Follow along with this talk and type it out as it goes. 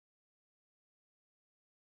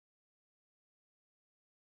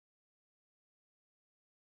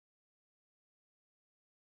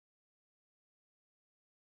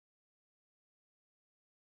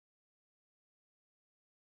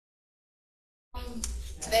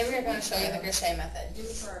Today we are going to show you the Grashey Method.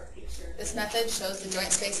 This method shows the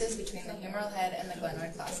joint spaces between the humeral head and the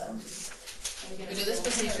glenoid fossa. We do this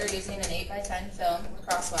procedure using an 8x10 film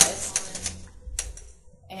crosswise,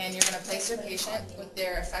 and you're going to place your patient with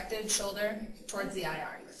their affected shoulder towards the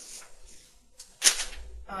IR.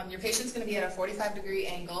 Your patient's going to be at a 45-degree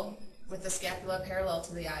angle with the scapula parallel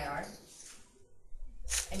to the IR,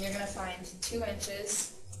 and you're going to find 2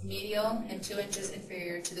 inches medial and 2 inches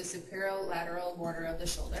inferior to the superolateral border of the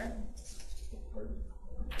shoulder.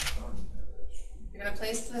 You're going to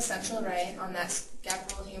place the central ray on that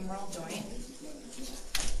scapulohumeral joint.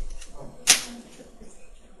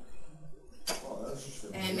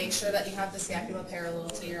 And make sure that you have the scapula parallel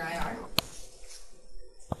to your IR.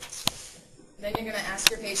 Then you're going to ask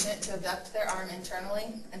your patient to abduct their arm internally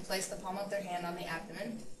and place the palm of their hand on the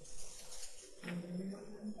abdomen.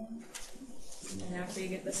 And after you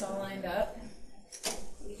get this all lined up,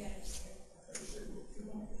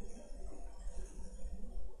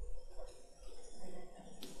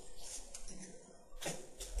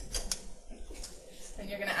 then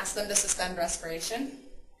you're going to ask them to suspend respiration.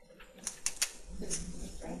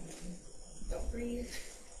 Don't breathe.